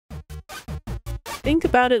Think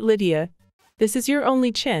about it, Lydia. This is your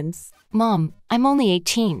only chance. Mom, I'm only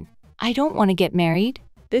 18. I don't want to get married.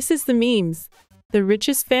 This is the memes. The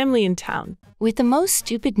richest family in town. With the most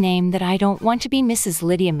stupid name that I don't want to be Mrs.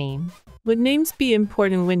 Lydia meme. Would names be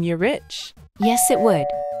important when you're rich? Yes, it would.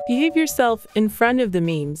 Behave yourself in front of the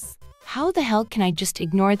memes. How the hell can I just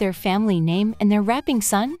ignore their family name and their rapping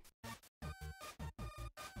son?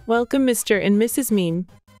 Welcome, Mr. and Mrs. Meme.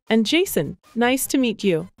 And Jason, nice to meet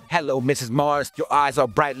you. Hello, Mrs. Mars. Your eyes are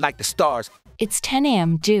bright like the stars. It's 10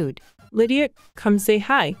 a.m., dude. Lydia, come say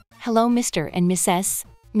hi. Hello, Mr. and Mrs.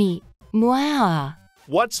 Me. Mwah.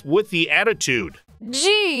 What's with the attitude?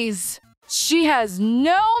 Jeez, she has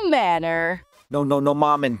no manner. No,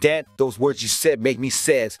 Mom and Dad. Those words you said make me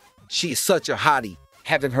sad. She is such a hottie.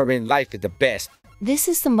 Having her in life is the best. This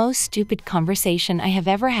is the most stupid conversation I have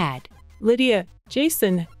ever had. Lydia,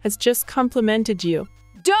 Jason has just complimented you.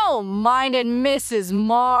 Don't mind it, Mrs.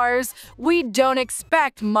 Mars. We don't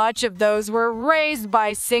expect much of those we're raised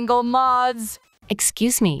by single mods.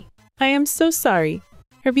 Excuse me. I am so sorry.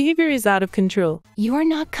 Her behavior is out of control. You are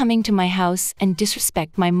not coming to my house and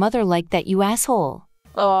disrespect my mother like that, you asshole.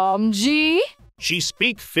 Gee? She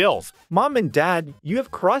speak filth. Mom and Dad, you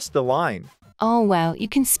have crossed the line. Oh, well, you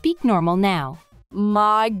can speak normal now.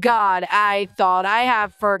 My God, I thought I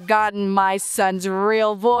have forgotten my son's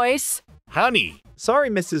real voice. Honey.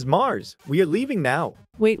 Sorry, Mrs. Mars. We are leaving now.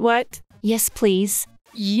 Wait, what? Yes, please.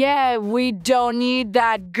 Yeah, we don't need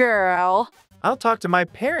that girl. I'll talk to my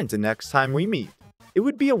parents the next time we meet. It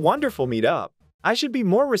would be a wonderful meetup. I should be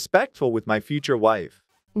more respectful with my future wife.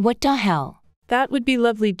 What the hell? That would be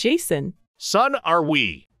lovely, Jason. Son, are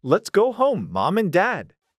we? Let's go home, Mom and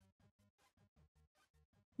Dad.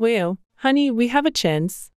 Well, honey, we have a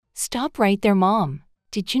chance. Stop right there, Mom.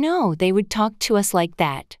 Did you know they would talk to us like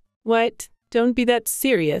that? What? Don't be that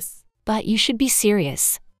serious. But you should be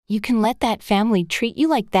serious. You can let that family treat you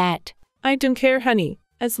like that. I don't care, honey,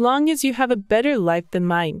 as long as you have a better life than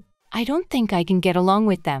mine. I don't think I can get along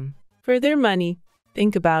with them. For their money,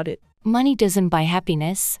 think about it. Money doesn't buy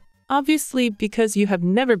happiness. Obviously, because you have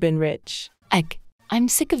never been rich. Ugh, I'm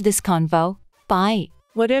sick of this convo. Bye.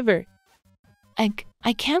 Whatever. Ugh,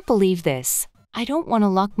 I can't believe this. I don't want to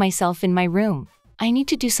lock myself in my room. I need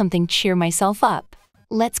to do something to cheer myself up.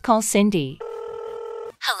 Let's call Cindy.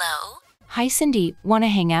 Hello? Hi, Cindy. Wanna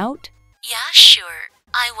hang out? Yeah, sure.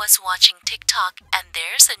 I was watching TikTok and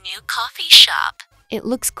there's a new coffee shop. It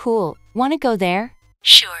looks cool. Wanna go there?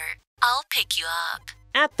 Sure, I'll pick you up.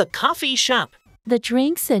 At the coffee shop. The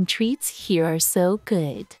drinks and treats here are so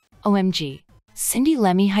good. OMG. Cindy,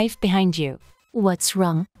 let me hive behind you. What's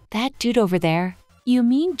wrong? That dude over there. You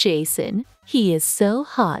mean Jason? He is so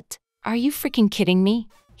hot. Are you freaking kidding me?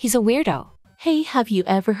 He's a weirdo. Hey, have you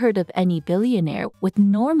ever heard of any billionaire with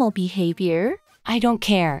normal behavior? I don't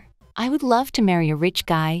care. I would love to marry a rich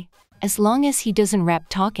guy, as long as he doesn't rap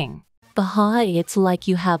talking. Bahai, it's like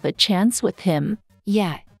you have a chance with him.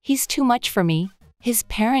 Yeah, he's too much for me. His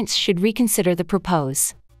parents should reconsider the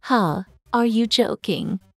propose. Huh? Are you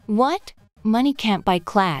joking? What? Money can't buy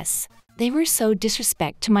class. They were so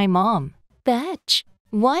disrespect to my mom. Batch.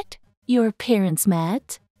 What? Your parents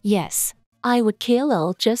mad? Yes. I would kill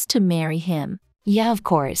all just to marry him. Yeah, of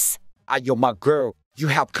course. You're my girl. You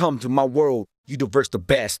have come to my world. You diverse the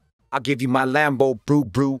best. I'll give you my Lambo,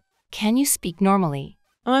 brew. Can you speak normally?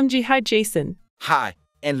 OMG, hi, Jason. Hi.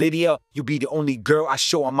 And Lydia, you be the only girl I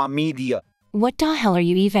show on my media. What the hell are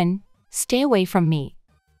you even? Stay away from me.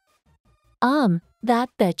 That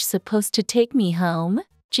bitch supposed to take me home?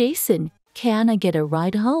 Jason, can I get a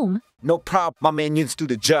ride home? No problem. My minions do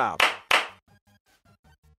the job.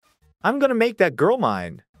 I'm gonna make that girl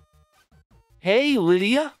mine. Hey,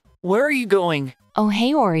 Lydia. Where are you going? Oh,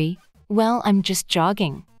 hey, Ori. Well, I'm just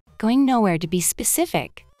jogging. Going nowhere to be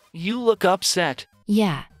specific. You look upset.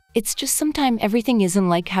 Yeah, it's just sometimes everything isn't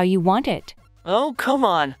like how you want it. Oh, come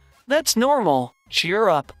on. That's normal. Cheer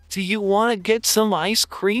up. Do you want to get some ice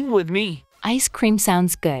cream with me? Ice cream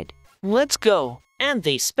sounds good. Let's go. And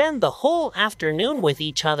they spend the whole afternoon with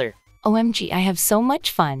each other. OMG, I have so much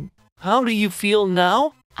fun. How do you feel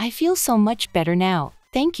now? I feel so much better now.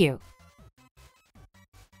 Thank you.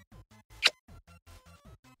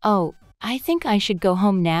 Oh, I think I should go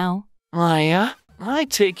home now. Yeah? I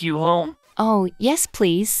take you home. Oh, yes,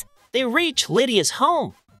 please. They reach Lydia's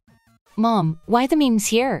home. Mom, why the memes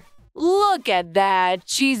here? Look at that.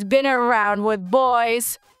 She's been around with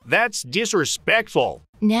boys. That's disrespectful.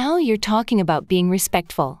 Now you're talking about being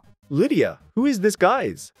respectful. Lydia, who is this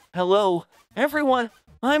guys? Hello, everyone.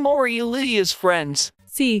 I'm Ori, Lydia's friends.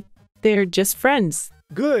 See, they're just friends.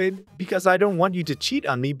 Good, because I don't want you to cheat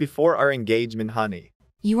on me before our engagement, honey.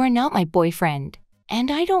 You are not my boyfriend. And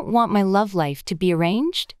I don't want my love life to be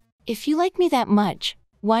arranged. If you like me that much,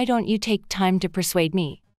 why don't you take time to persuade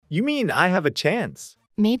me? You mean I have a chance?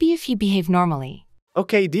 Maybe if you behave normally.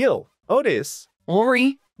 Okay, deal. Otis.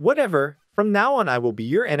 Ori? Whatever. From now on, I will be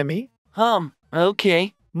your enemy.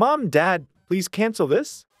 Okay. Mom, Dad, please cancel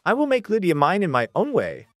this. I will make Lydia mine in my own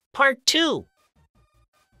way. Part 2.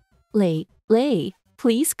 Lay,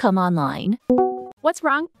 please come online. What's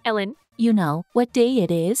wrong, Ellen? You know what day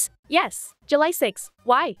it is? Yes, July 6th.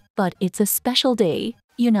 Why? But it's a special day.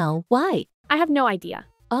 You know why? I have no idea.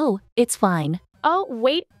 Oh, it's fine. Oh,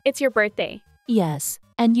 wait, it's your birthday. Yes,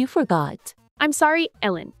 and you forgot. I'm sorry,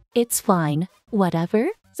 Ellen. It's fine. Whatever.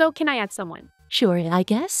 So can I add someone? Sure, I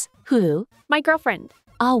guess. Who? My girlfriend.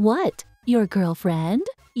 What? Your girlfriend?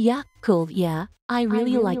 Yeah, cool, yeah. I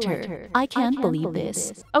really liked her. I can't believe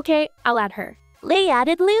this. Okay, I'll add her. Lay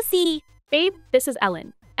added Lucy. Babe, this is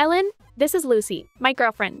Ellen. Ellen, this is Lucy, my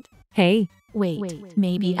girlfriend. Hey. Wait,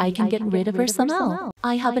 maybe I can get rid of her somehow.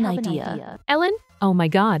 I have an idea. Ellen? Oh my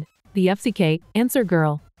god. The FCK, answer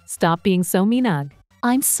girl. Stop being so mean.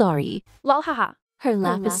 I'm sorry. Lol haha. Her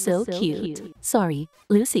laugh is so cute. Sorry,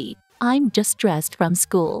 Lucy. I'm just dressed from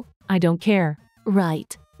school. I don't care.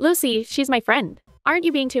 Right. Lucy, she's my friend. Aren't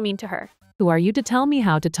you being too mean to her? Who are you to tell me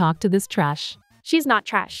how to talk to this trash? She's not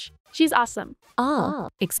trash. She's awesome.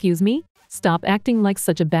 Excuse me? Stop acting like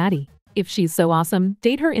such a baddie. If she's so awesome,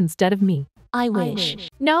 date her instead of me. I wish.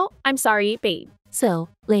 No, I'm sorry, babe. So,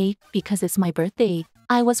 Lay, because it's my birthday,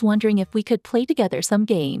 I was wondering if we could play together some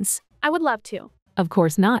games. I would love to. Of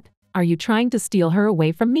course not. Are you trying to steal her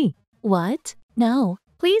away from me? What? No.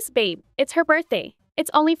 Please, babe. It's her birthday.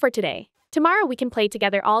 It's only for today. Tomorrow we can play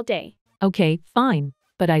together all day. Okay, fine.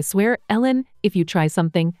 But I swear, Ellen, if you try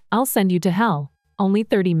something, I'll send you to hell. Only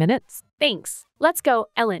 30 minutes. Thanks. Let's go,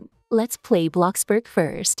 Ellen. Let's play Bloxburg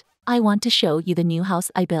first. I want to show you the new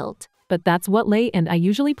house I built. But that's what Lay and I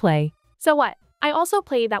usually play. So what? I also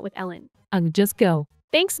play that with Ellen. Just go.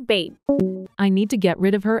 Thanks, babe. I need to get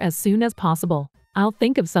rid of her as soon as possible. I'll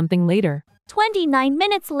think of something later. 29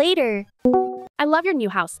 minutes later. I love your new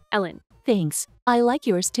house, Ellen. Thanks. I like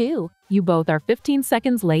yours too. You both are 15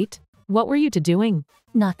 seconds late. What were you two doing?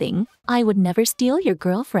 Nothing. I would never steal your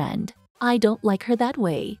girlfriend. I don't like her that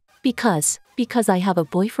way. Because I have a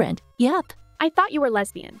boyfriend. Yep. I thought you were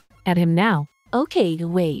lesbian. At him now. Okay,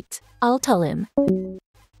 wait. I'll tell him.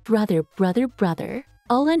 Brother.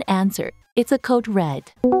 Olin answer. It's a code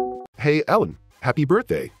red. Hey, Ellen. Happy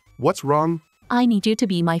birthday. What's wrong? I need you to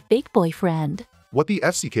be my fake boyfriend. What the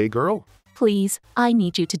FCK girl? Please, I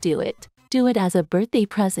need you to do it. Do it as a birthday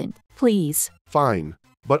present, please. Fine.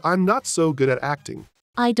 But I'm not so good at acting.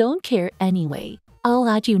 I don't care anyway. I'll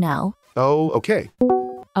add you now. Oh, okay.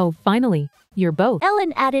 Oh, finally. You're both.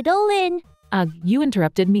 Ellen added Olin. You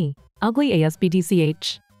interrupted me. Ugly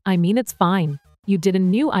ASBTCH. I mean, it's fine. You didn't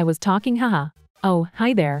knew I was talking, haha. Oh,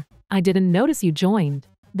 hi there. I didn't notice you joined.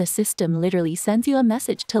 The system literally sends you a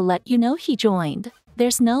message to let you know he joined.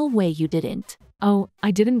 There's no way you didn't. Oh,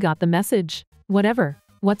 I didn't got the message. Whatever.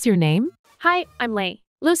 What's your name? Hi, I'm Lay.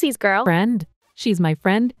 Lucy's girl. Friend. She's my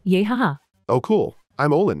friend, yay haha. Oh, cool.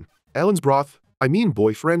 I'm Olin. Ellen's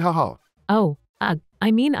boyfriend, haha. Oh, I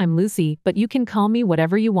mean I'm Lucy, but you can call me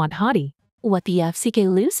whatever you want, hottie. What the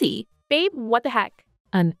FCK, Lucy? Babe, what the heck?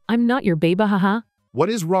 I'm not your babe, haha. What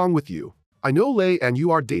is wrong with you? I know Lay and you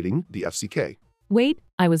are dating the FCK. Wait,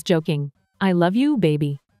 I was joking. I love you,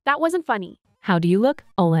 baby. That wasn't funny. How do you look,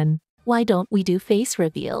 Olin? Why don't we do face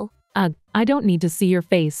reveal? I don't need to see your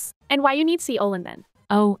face. And why you need to see Olin then?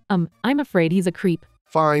 Oh, I'm afraid he's a creep.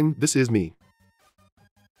 Fine, this is me.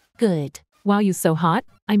 Good. Wow, you so hot?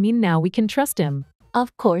 I mean, now we can trust him.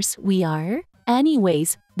 Of course we are.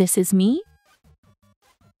 Anyways, this is me.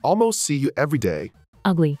 Almost see you every day.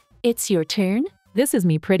 Ugly. It's your turn. This is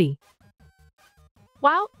me pretty.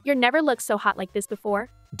 Wow, you never looked so hot like this before.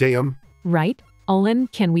 Damn. Right? Olin,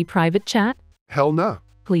 can we private chat? Hell nah.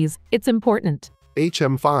 Please, it's important.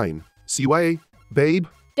 HM fine. CYA, babe.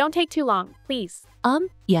 Don't take too long, please.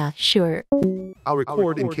 Yeah, sure. I'll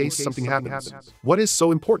record in case something happens. What is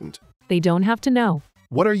so important? They don't have to know.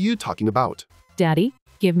 What are you talking about? Daddy,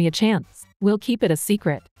 give me a chance. We'll keep it a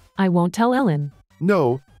secret. I won't tell Ellen.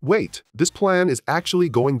 No, wait. This plan is actually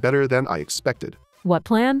going better than I expected. What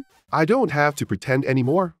plan? I don't have to pretend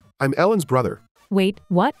anymore. I'm Ellen's brother. Wait,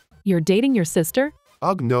 what? You're dating your sister?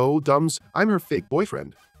 Ugh, no, dumbs. I'm her fake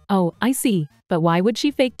boyfriend. Oh, I see. But why would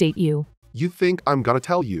she fake date you? You think I'm gonna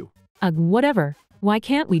tell you? Whatever. Why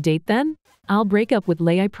can't we date then? I'll break up with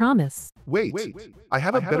Lay, I promise. Wait. I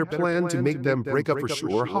have a better plan to make them break up for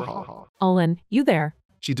sure, haha. Olin, you there?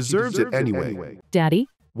 She deserves it anyway. Daddy?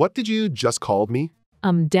 What did you just call me?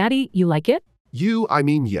 Daddy, you like it? You, I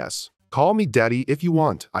mean yes. Call me daddy if you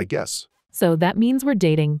want, I guess. So that means we're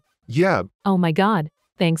dating. Yeah, Oh my god.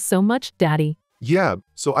 Thanks so much, Daddy. yeah,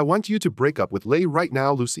 so I want you to break up with Lay right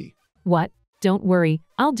now, Lucy. What? Don't worry,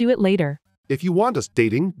 I'll do it later. If you want us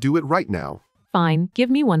dating, do it right now. Fine, give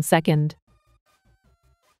me 1 second.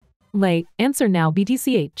 Lay, answer now,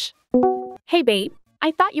 BTCH. Hey babe,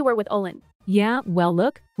 I thought you were with Olin. Yeah, well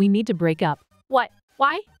look, we need to break up. What?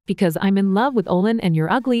 Why? Because I'm in love with Olin and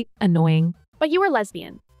you're ugly, annoying. But you were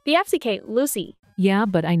lesbian. The FCK, Lucy. Yeah,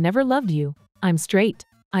 but I never loved you. I'm straight.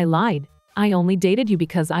 I lied. I only dated you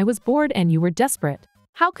because I was bored and you were desperate.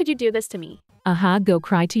 How could you do this to me? Aha, go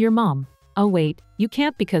cry to your mom. Oh wait, you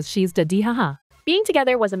can't because she's daddy, haha. Being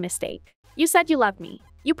together was a mistake. You said you loved me.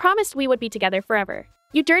 You promised we would be together forever.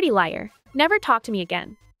 You dirty liar. Never talk to me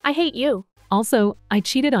again. I hate you. Also, I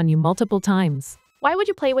cheated on you multiple times. Why would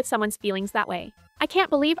you play with someone's feelings that way? I can't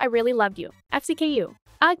believe I really loved you. FCKU.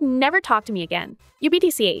 Never talk to me again. You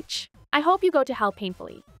BTCH. I hope you go to hell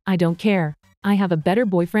painfully. I don't care. I have a better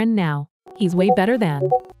boyfriend now. He's way better than.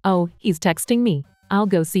 Oh, he's texting me. I'll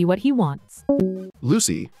go see what he wants.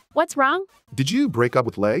 Lucy, What's wrong? did you break up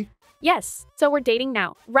with Lay? Yes, so we're dating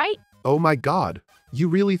now, right? Oh my god. You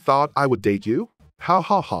really thought I would date you? Ha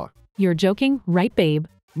ha ha. You're joking, right, babe?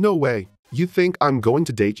 No way. You think I'm going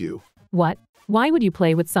to date you? What? Why would you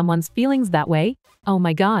play with someone's feelings that way? Oh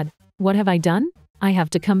my god. What have I done? I have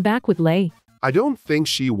to come back with Lay. I don't think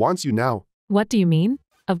she wants you now. What do you mean?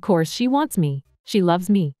 Of course she wants me. She loves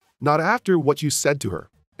me. Not after what you said to her.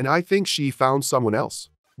 And I think she found someone else.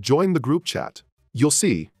 Join the group chat. You'll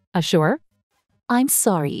see. Sure? I'm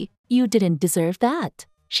sorry. You didn't deserve that.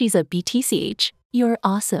 She's a BTCH. You're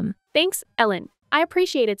awesome. Thanks, Ellen. I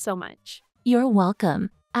appreciate it so much. You're welcome.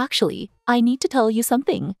 Actually, I need to tell you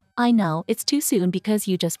something. I know it's too soon because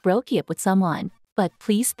you just broke up with someone, but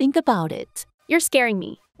please think about it. You're scaring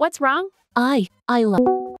me. What's wrong? I love.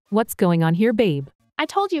 What's going on here, babe? I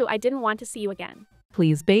told you I didn't want to see you again.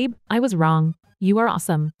 Please, babe, I was wrong. You are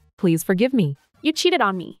awesome. Please forgive me. You cheated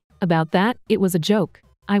on me. About that, it was a joke.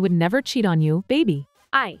 I would never cheat on you, baby.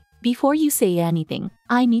 Before you say anything,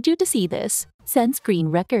 I need you to see this. Send screen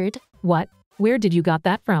record. What? Where did you got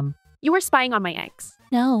that from? You were spying on my ex.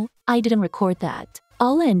 No, I didn't record that.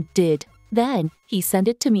 Olin did. Then, he sent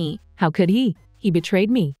it to me. How could he? He betrayed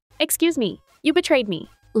me. Excuse me. You betrayed me.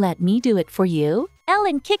 Let me do it for you.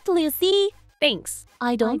 Ellen kicked Lucy. Thanks.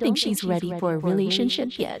 I don't think she's ready for a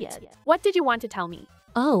relationship yet. What did you want to tell me?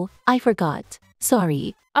 Oh, I forgot.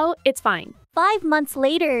 Sorry. Oh, it's fine. 5 months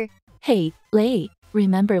later. Hey, Lay,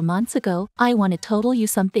 remember months ago, I wanted to tell you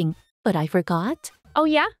something, but I forgot? Oh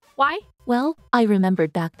yeah? Why? Well, I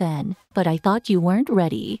remembered back then, but I thought you weren't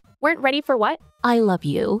ready. Weren't ready for what? I love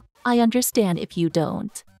you. I understand if you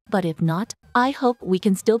don't. But if not, I hope we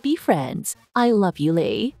can still be friends. I love you,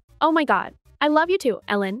 Lay. Oh my god. I love you too,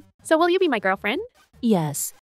 Ellen. So will you be my girlfriend? Yes.